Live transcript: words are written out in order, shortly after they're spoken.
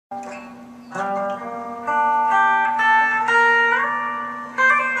I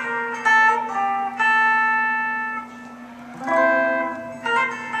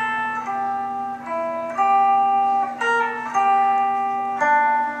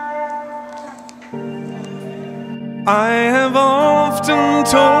have often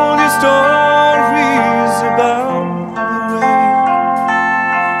told you stories about the way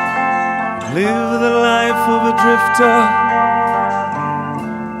you live the life of a drifter,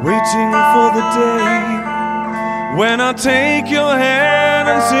 waiting for the day when I take your hand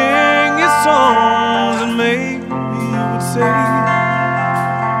and sing your songs, and maybe you would say,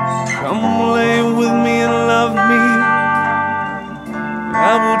 come lay with me and love me, and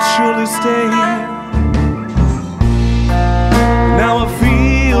I would surely stay. Now I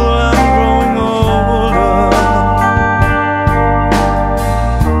feel I'm growing older,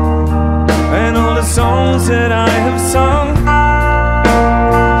 and all the songs that I have sung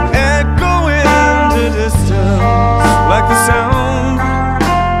echo in the distance like the sound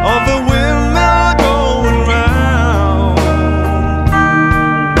of the windmill going round.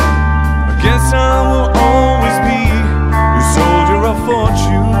 I guess I will always be your soldier of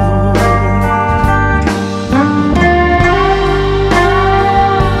fortune.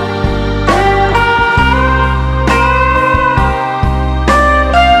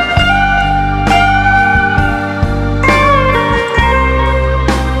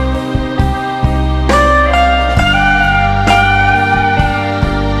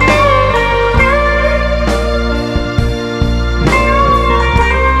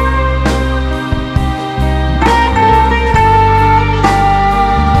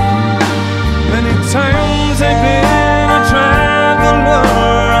 Times I've been a traveler,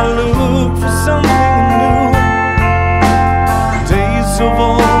 I look for something new. Days so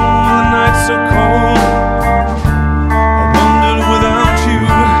warm, the nights so cold, I wondered without you.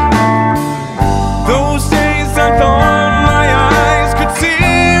 Those days I thought my eyes could see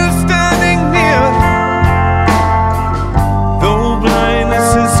you standing near. Though blindness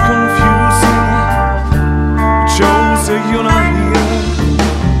is confusing, it shows that you're not here.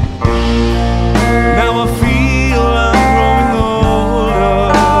 Now I feel I'm growing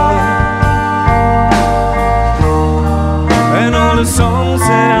older, and all the songs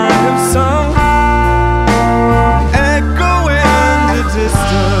that I have sung echo in the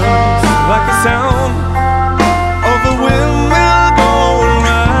distance like the sound of the windmill going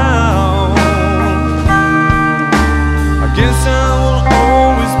round. I guess I will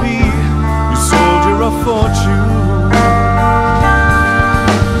always be your soldier of fortune.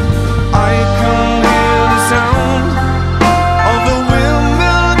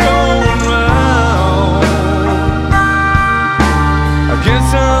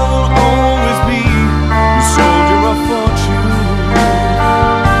 Guess I will always be your soldier of fortune.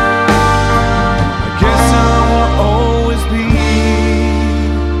 I guess I will always be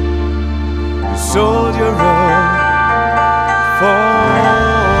your soldier of fortune.